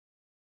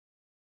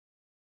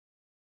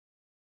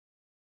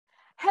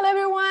Hello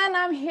everyone,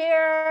 I'm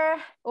here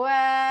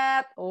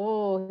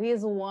with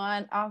he's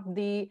one of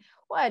the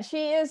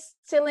she is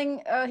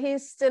stealing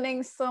he's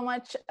stealing so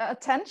much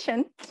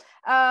attention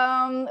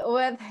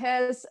with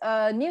his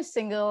new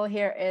single.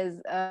 Here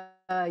is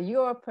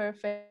You're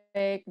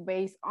Perfect,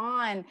 based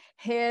on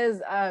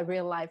his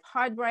real life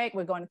heartbreak.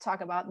 We're going to talk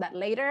about that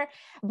later.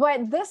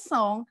 But this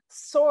song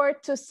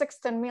soared to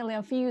 16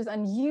 million views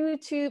on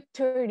YouTube,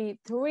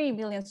 33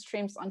 million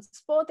streams on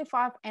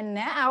Spotify, and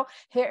now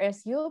here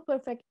is You're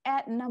Perfect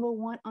at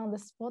 #1 on the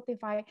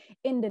Spotify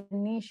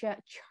Indonesia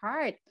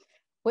chart.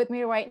 With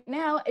me right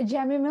now,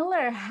 Jamie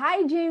Miller.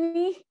 Hi,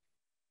 Jamie.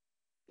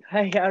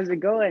 Hey, how's it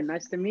going?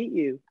 Nice to meet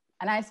you.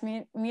 Nice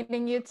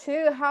meeting you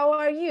too. How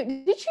are you?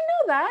 Did you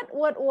know that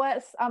what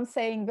was I'm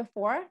saying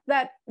before,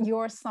 that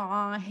your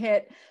song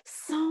hit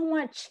so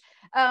much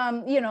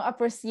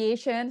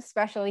appreciation,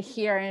 especially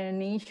here in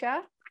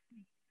Indonesia?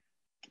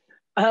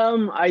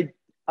 I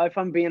if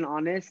I'm being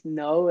honest,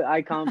 no,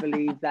 I can't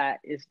believe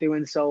that it's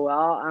doing so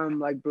well. I'm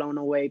like blown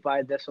away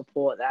by the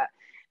support that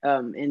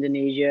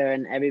Indonesia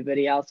and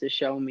everybody else has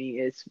shown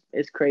me.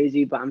 It's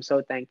crazy, but I'm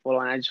so thankful,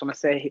 and I just want to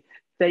say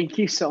thank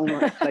you so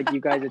much. Like, you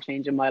guys are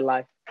changing my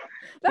life.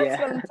 That's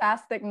Yeah.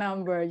 fantastic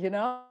number,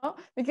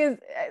 because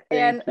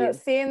and Thank you.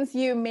 since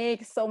you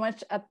make so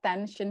much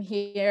attention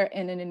here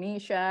in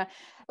Indonesia,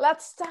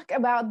 let's talk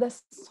about the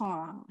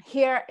song.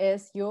 Here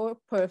is Your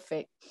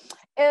Perfect.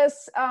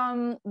 Is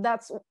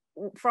That's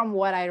from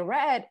what I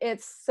read,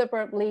 it's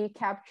superbly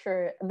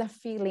captured the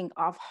feeling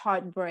of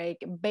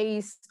heartbreak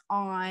based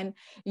on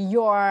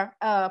your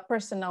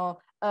personal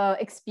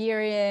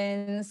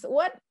experience.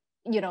 What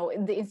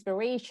the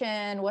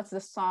inspiration? What's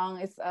the song?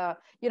 Is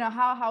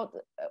how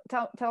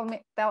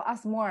tell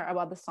us more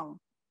about the song.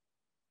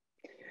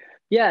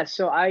 Yeah,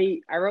 so I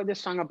wrote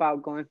this song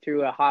about going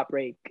through a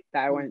heartbreak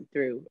that I went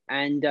through,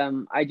 and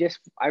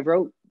I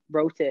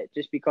wrote it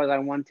just because I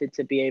wanted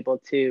to be able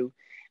to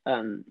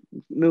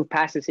move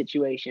past the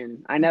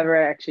situation. I never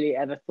actually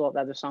ever thought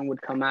that the song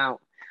would come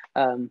out,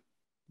 um,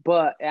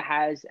 but it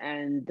has,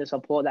 and the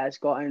support that it's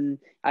gotten,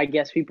 I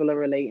guess people are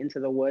relating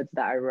to the words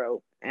that I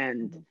wrote,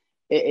 and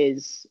it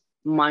is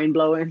mind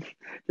blowing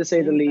to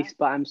say the least.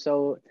 But I'm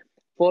so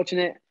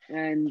fortunate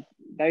and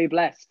very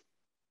blessed.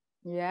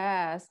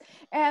 Yes,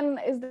 and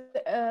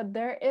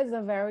there is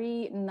a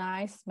very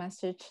nice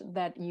message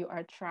that you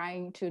are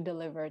trying to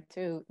deliver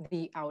to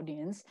the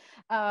audience.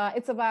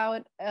 It's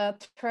about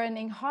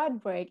turning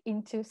heartbreak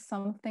into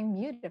something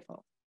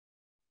beautiful.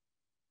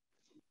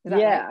 Is that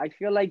right? Yeah, I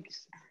feel like,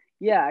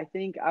 yeah, I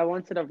think I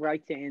wanted to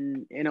write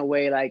it in a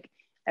way like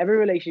every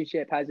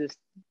relationship has its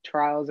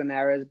trials and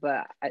errors,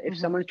 but if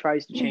someone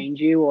tries to change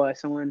you or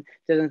someone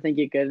doesn't think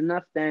you're good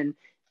enough, then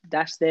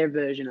that's their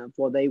version of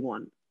what they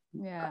want.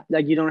 Yeah.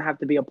 Like, you don't have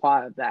to be a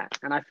part of that.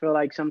 And I feel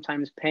like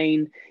sometimes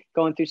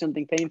going through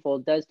something painful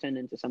does turn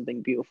into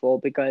something beautiful,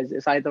 because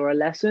it's either a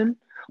lesson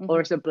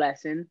or it's a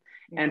blessing.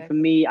 And for Exactly.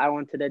 me, I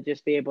wanted to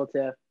just be able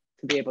to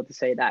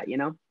say that,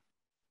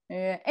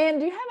 Yeah. And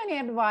do you have any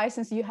advice,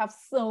 since you have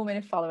so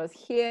many followers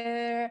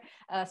here,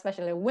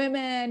 especially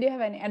women? Do you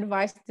have any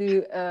advice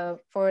to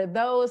for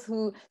those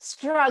who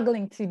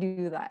struggling to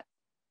do that?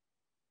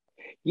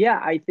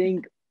 Yeah, I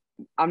think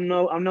I'm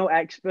no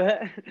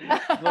expert,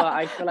 but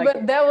I feel like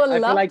But they will I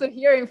feel love like to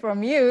hearing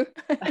from you.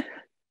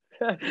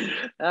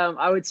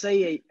 I would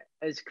say,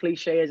 as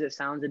cliche as it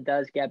sounds, it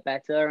does get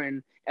better,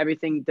 and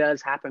everything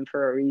does happen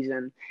for a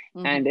reason.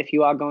 And if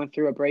you are going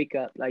through a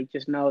breakup, like,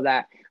 just know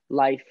that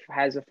life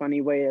has a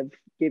funny way of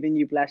giving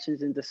you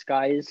blessings in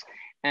disguise.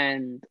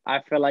 And I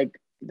feel like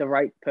the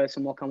right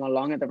person will come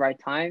along at the right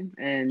time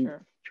and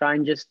Sure. try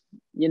and just,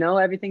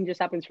 everything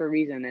just happens for a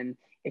reason. And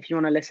if you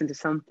want to listen to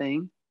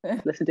something,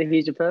 listen to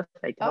Here's Your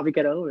Perfect. Help you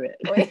get over it.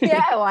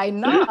 Yeah, why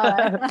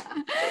not?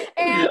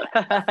 And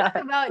let's talk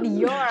about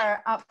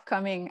your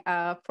upcoming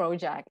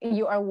project.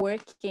 You are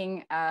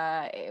working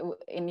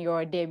in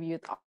your debut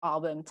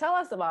album. Tell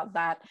us about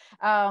that.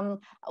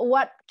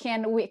 What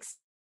can we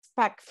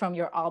expect from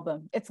your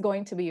album? It's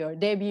going to be your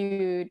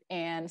debut,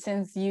 and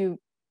since you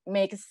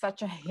make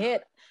such a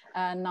hit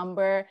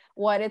number,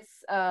 what it's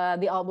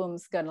the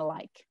album's gonna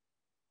like?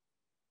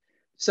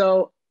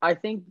 So I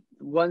think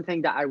one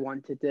thing that I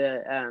wanted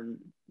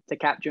to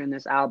capture in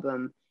this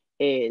album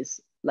is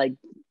like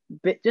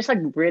just like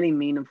really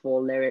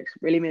meaningful lyrics,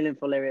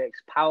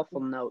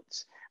 powerful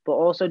notes, but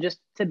also just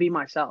to be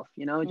myself,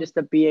 just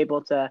to be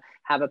able to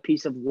have a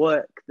piece of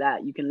work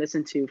that you can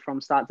listen to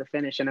from start to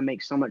finish, and it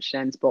makes so much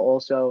sense, but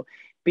also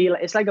be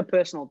like, it's like a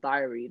personal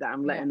diary that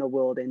I'm letting the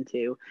world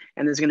into.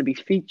 And there's going to be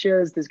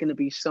features, there's going to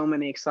be so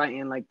many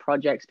exciting like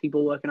projects,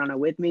 people working on it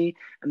with me,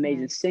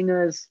 amazing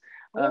singers.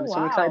 Oh, So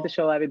I'm excited to wow.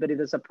 show everybody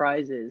the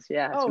surprises.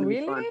 Yeah, it's Oh, gonna be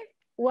really? fun.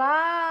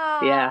 Wow.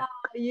 Yeah.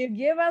 You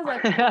give us a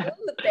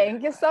clue.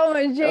 Thank you so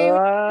much, Jamie.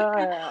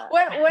 uh,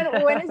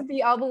 When is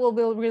the album will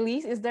be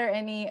released? Is there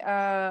any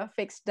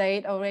fixed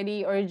date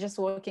already, or are you just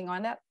working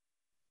on that?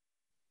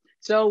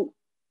 so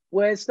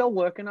we're still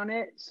working on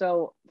it.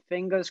 So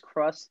fingers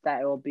crossed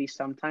that it will be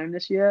sometime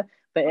this year.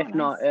 but Oh, if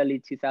not, nice. early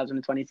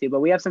 2022.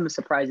 But we have some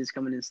surprises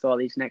coming in store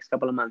these next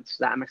couple of months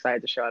that I'm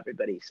excited to show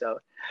everybody. So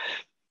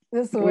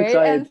Just I'm wait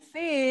excited. and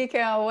see.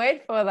 Can't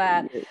wait for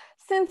that.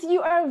 Since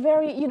you are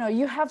very,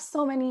 you have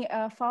so many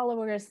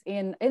followers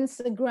in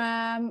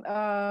Instagram,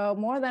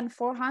 more than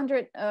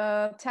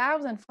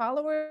 400,000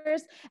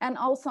 followers, and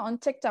also on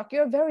TikTok.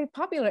 You're very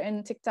popular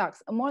in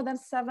TikToks, more than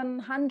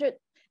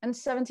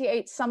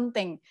 778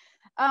 something.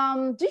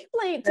 Do you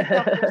play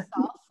TikTok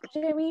yourself,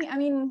 Jamie? I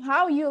mean,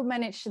 how you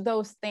manage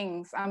those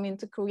things? I mean,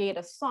 to create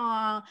a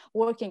song,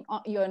 working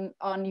on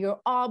your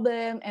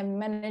album, and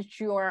manage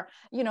your,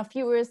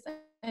 viewers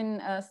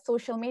in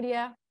social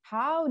media.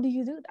 How do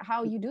you do that?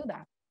 How you do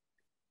that?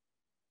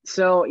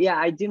 So yeah,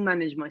 I do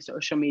manage my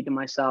social media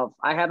myself.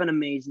 I have an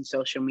amazing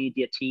social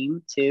media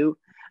team too,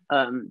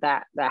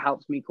 that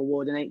helps me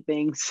coordinate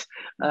things.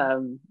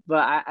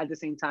 But at the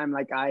same time,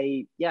 like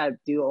I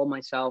do it all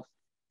myself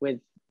with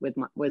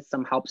with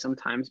some help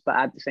sometimes. But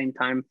at the same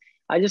time,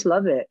 I just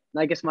love it.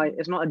 Like it's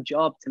not a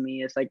job to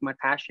me. It's like my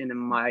passion and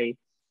my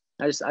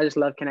I just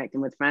love connecting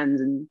with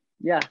friends, and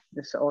yeah,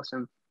 it's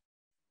awesome.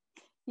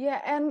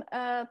 Yeah, and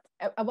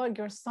about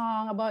your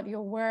song, about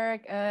your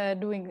work,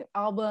 doing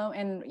album,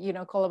 and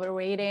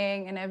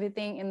collaborating and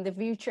everything in the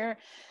future.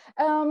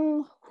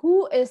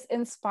 Who is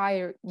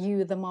inspired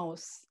you the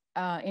most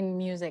in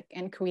music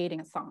and creating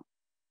a song?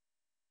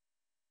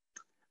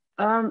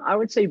 I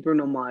would say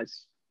Bruno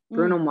Mars.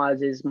 Bruno Mm,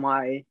 Mars is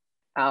my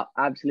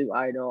absolute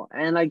idol,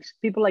 and like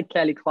people like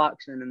Kelly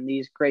Clarkson and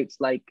these greats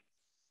like,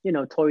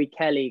 Tori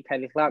Kelly,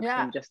 Kelly yeah,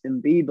 Clarkson,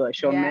 Justin Bieber,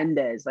 Shawn yeah.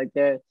 Mendes. Like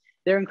they're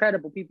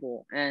incredible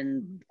people,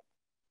 and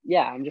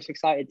yeah, I'm just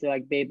excited to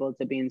like be able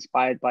to be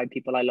inspired by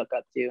people I look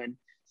up to, and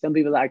some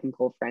people that I can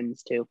call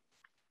friends too.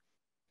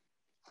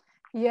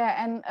 Yeah,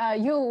 and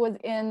you was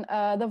in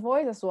The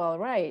Voice as well,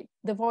 right?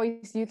 The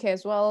Voice UK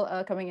as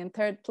well, coming in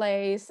third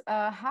place.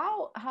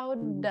 How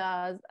Mhm.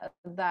 does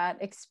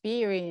that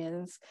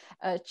experience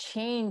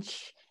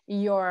change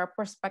your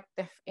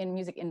perspective in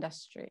music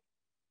industry,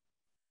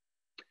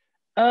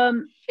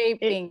 Um, it,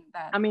 shaping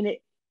that? I mean,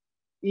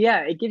 yeah,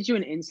 it gives you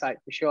an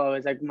insight for sure. It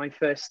was like my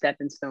first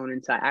stepping stone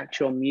into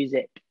actual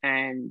music,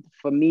 and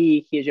for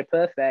me, Here's Your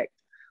Perfect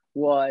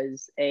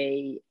was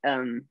a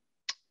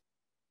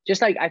just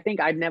like I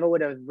think I never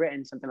would have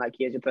written something like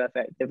Here's Your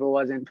Perfect if it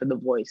wasn't for The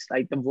Voice.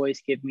 Like The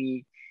Voice give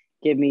me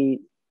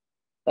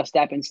a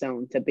stepping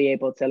stone to be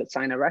able to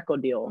sign a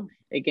record deal. Mm.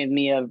 It gave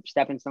me a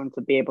stepping stone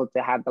to be able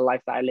to have the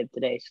life that I live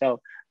today.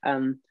 So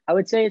I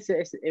would say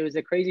it was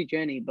a crazy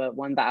journey, but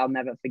one that I'll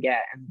never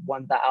forget and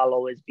one that I'll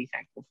always be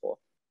thankful for.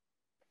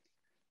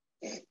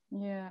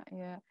 Yeah,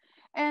 yeah.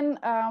 And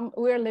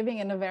we're living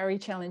in a very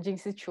challenging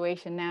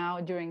situation now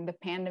during the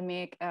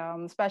pandemic,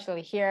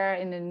 especially here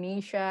in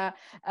Indonesia.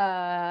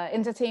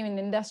 Entertainment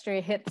industry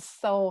hits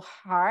so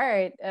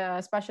hard,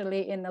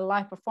 especially in the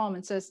live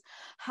performances.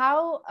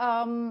 How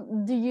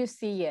do you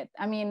see it?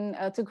 I mean,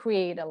 to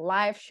create a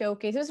live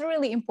showcase is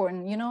really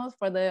important,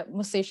 for the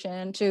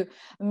musician to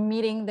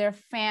meeting their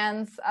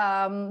fans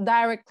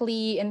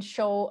directly and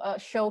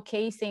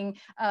showcasing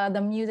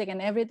the music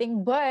and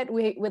everything, but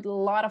with a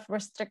lot of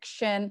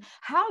restriction.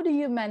 How do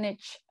you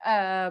manage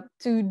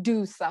to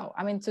do so?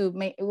 I mean, to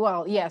make,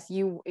 well, yes,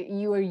 you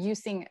are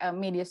using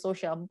media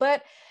social,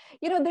 but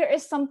there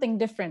is something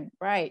different,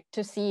 right?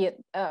 To see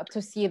it,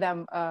 to see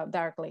them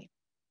directly.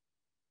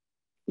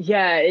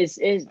 Yeah,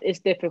 it's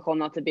difficult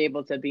not to be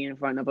able to be in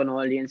front of an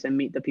audience and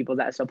meet the people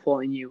that are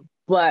supporting you.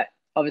 But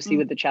obviously, Mm,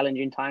 with the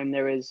challenging time,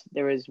 there is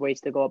ways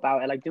to go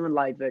about it, like doing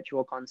live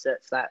virtual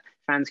concerts that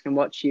fans can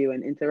watch you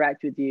and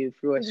interact with you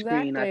through a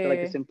screen. I feel like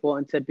it's exactly.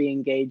 important to be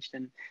engaged,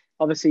 and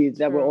obviously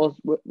that we're True.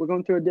 all we're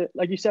going through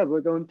like you said, we're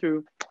going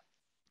through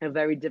a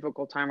very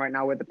difficult time right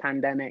now with the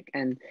pandemic,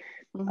 and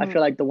I Mhm.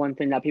 feel like the one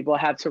thing that people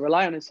have to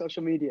rely on is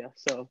social media.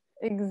 So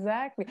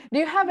Exactly. Do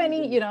you have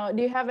any,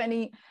 do you have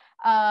any,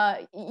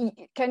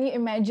 can you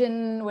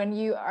imagine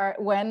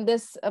when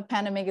this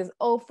pandemic is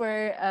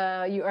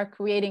over, you are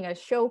creating a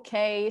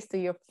showcase to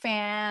your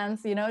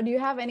fans, do you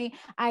have any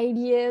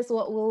ideas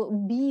what will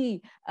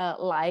be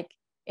like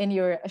in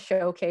your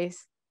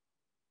showcase?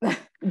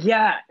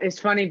 yeah, it's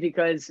funny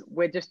because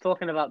we're just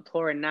talking about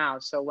touring now.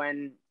 So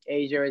when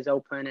Asia is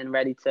open and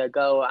ready to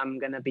go, I'm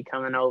gonna be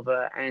coming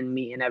over and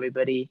meeting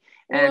everybody.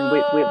 And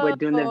we're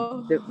doing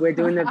Whoa. we're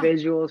doing the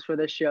visuals for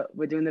the show.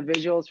 We're doing the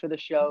visuals for the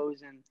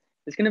shows, and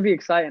it's gonna be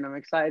exciting. I'm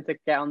excited to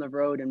get on the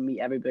road and meet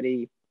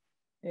everybody.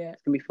 Yeah.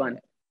 It's gonna be Yeah. fun.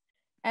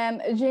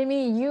 And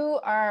Jamie, you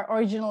are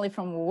originally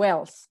from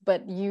Wales,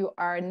 but you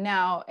are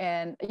now,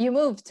 and you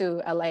moved to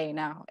LA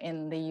now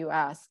in the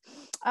US.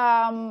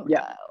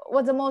 Yeah.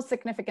 What's the most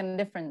significant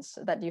difference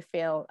that you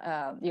feel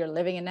you're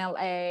living in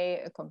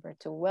LA compared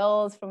to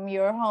Wales from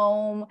your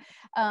home?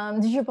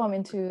 Did you bump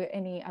into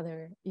any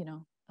other,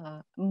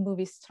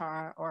 movie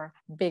star or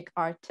big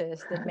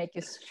artist that make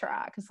you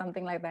struck or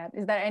something like that?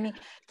 Is there any?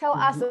 Tell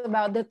us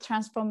about the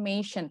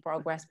transformation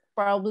progress,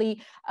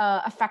 probably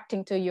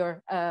affecting to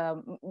your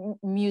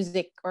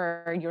music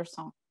or your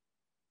song.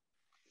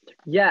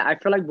 Yeah, I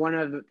feel like one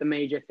of the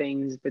major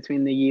things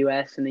between the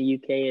US and the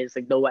UK is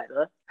like the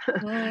weather.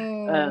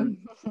 Mm.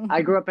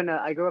 I grew up in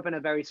a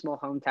very small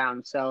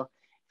hometown, so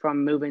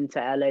from moving to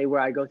LA where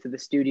I go to the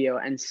studio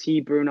and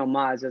see Bruno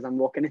Mars as I'm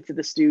walking into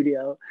the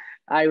studio,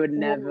 I would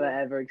never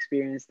Ooh, ever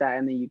experience that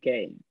in the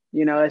UK.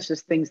 You know, it's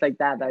just things like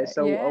that that is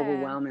so yeah.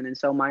 overwhelming and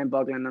so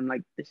mind-boggling. I'm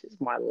like, this is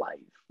my life.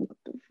 What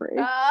the frick?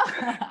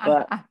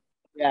 But Ah.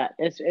 yeah,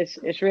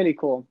 it's really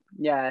cool.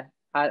 Yeah,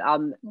 I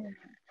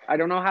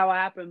don't know how it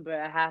happened, but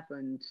it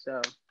happened.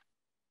 So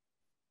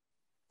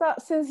So,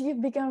 since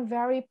you've become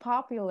very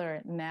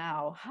popular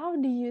now, how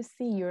do you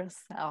see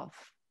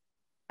yourself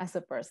as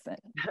a person?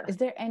 Is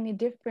there any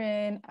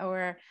different,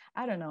 or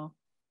I don't know?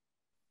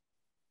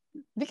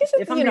 Because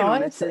if it's, I'm being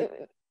it's honest,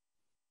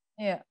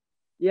 yeah.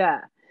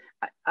 yeah,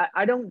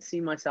 I don't see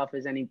myself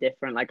as any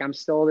different. Like I'm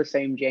still the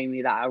same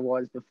Jamie that I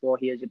was before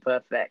Here's Your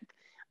Perfect.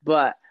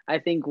 But I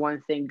think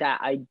one thing that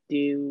I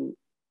do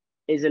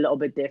is a little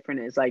bit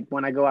different is like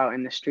when I go out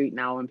in the street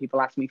now and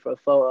people ask me for a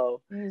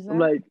photo, Is I'm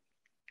that? like,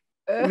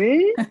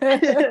 me?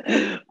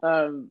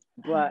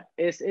 But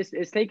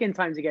it's taking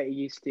time to get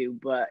used to,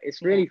 but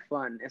it's Yeah, really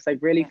fun. It's like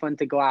really yeah. fun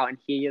to go out and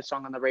hear your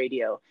song on the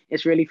radio.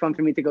 It's really fun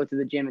for me to go to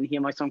the gym and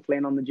hear my song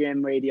playing on the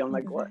gym radio. I'm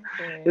like, what?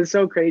 Exactly. It's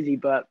so crazy,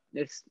 but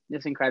it's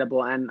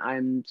incredible,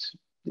 and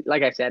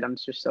like I said, I'm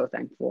just so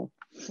thankful.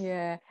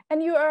 Yeah,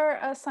 and you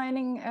are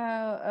signing.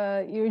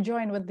 You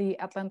joined with the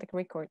Atlantic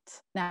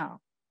Records now,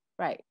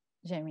 right,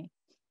 Jamie?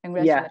 Yeah,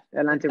 Congratulations with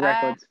Atlantic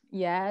that. Records.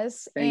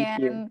 Yes, Thank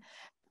you.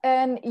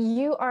 and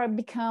you are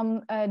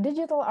become a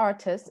digital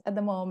artist at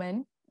the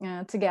moment,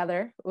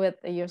 together with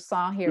your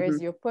song Here Is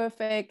Hmm. Your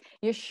Perfect.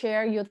 You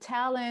share your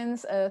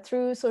talents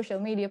through social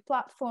media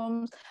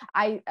platforms.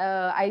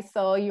 I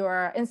saw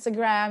your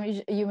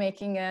Instagram. You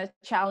making a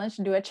challenge,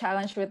 do a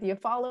challenge with your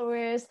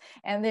followers,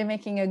 and they're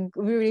making a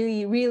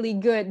really really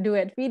good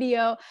duet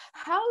video.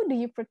 How do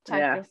you protect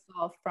Yeah.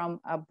 yourself from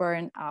a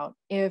burnout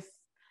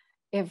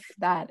if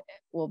that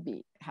will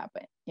be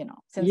happen, Yeah.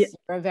 since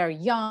you're very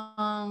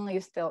young,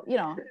 you still,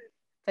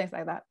 things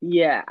like that.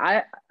 Yeah,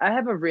 I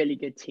have a really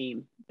good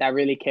team that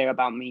really care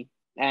about me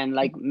and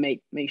like Mhm.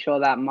 make sure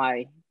that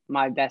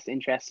my best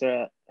interests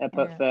are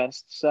put Yeah.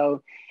 first.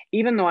 So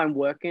even though I'm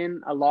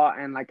working a lot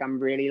and like I'm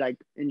really like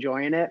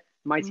enjoying it,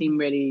 my team Mhm.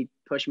 really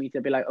pushed me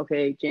to be like,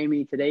 okay,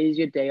 Jamie, today is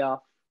your day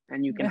off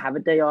and you can Yeah. have a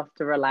day off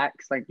to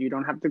relax. Like you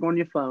don't have to go on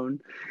your phone.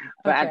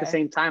 But at the Okay.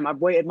 same time, I've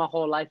waited my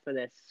whole life for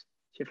this,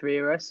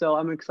 Shafira. So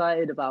I'm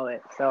excited about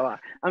it. So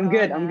I'm Oh,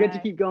 good. I'm good to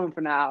nice. keep going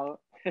for now.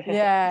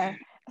 Yeah.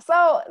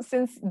 So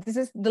since this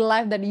is the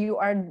life that you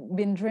are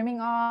been dreaming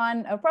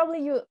on,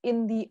 probably you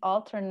in the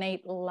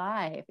alternate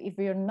life, if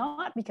you're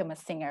not become a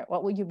singer,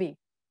 what would you be?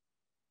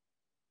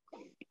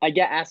 I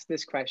get asked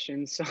this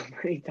question so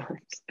many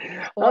times.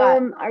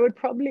 What? I would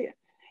probably,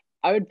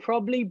 I would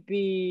probably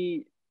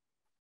be,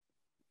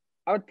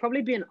 I would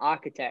probably be an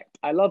architect.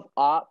 I love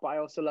art, but I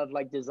also love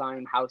like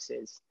design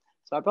houses.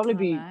 So I'd probably Oh,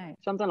 be nice.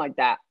 something like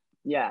that.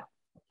 Yeah, Okay.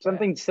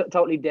 something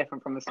totally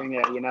different from a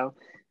singer, you know.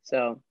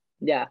 So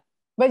yeah,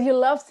 But you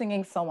love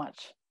singing so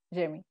much,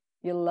 Jamie.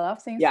 You love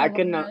singing yeah. so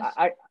much.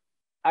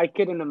 I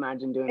couldn't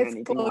imagine doing It's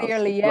anything else.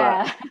 clearly, But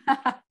yeah.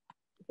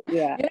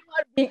 yeah, You know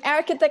what? Being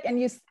architect and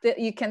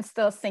you can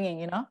still singing,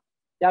 yeah.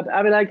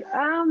 I'd be like,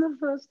 I'm the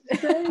first to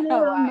say that I'm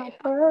Why? not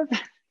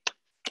perfect.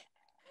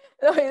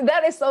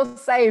 That is so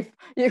safe.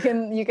 You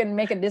can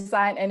make a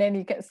design and then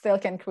you can still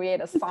can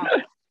create a song.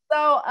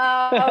 So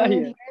Yeah,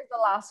 here's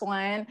the last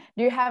one.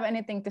 Do you have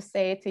anything to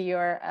say to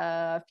your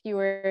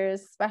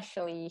viewers,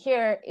 especially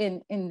here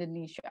in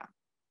Indonesia?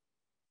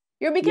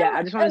 You became yeah.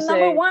 I just a want to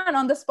number say, one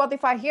on the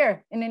Spotify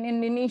here in an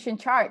Indonesian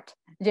chart,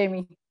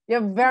 Jamie.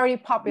 You're very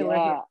popular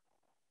here.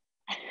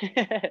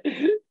 yeah.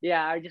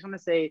 Yeah, I just want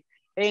to say,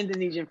 hey,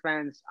 Indonesian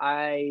fans,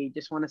 I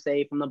just want to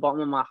say from the bottom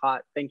of my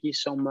heart, thank you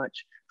so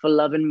much for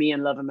loving me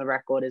and loving the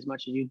record as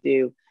much as you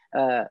do.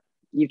 Uh,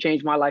 you've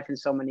changed my life in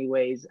so many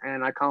ways,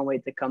 and I can't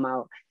wait to come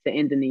out to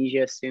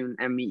Indonesia soon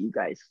and meet you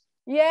guys.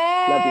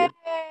 Love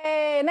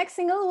Yay! you. Next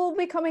single will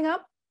be coming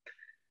up.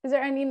 Is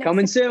there any next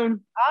Coming single?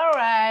 soon. All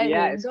right,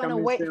 Yeah, we're it's gonna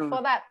coming wait soon.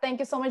 for that. Thank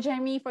you so much,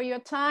 Jamie, for your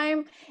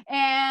time,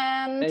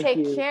 and Thank take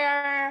you.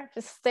 care.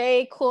 Just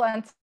stay cool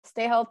and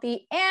stay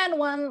healthy. And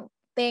one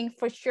thing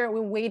for sure,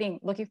 we're waiting,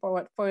 looking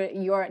forward for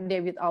your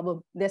debut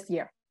album this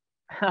year.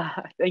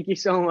 Thank you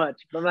so much.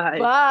 Bye bye.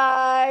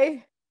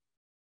 Bye.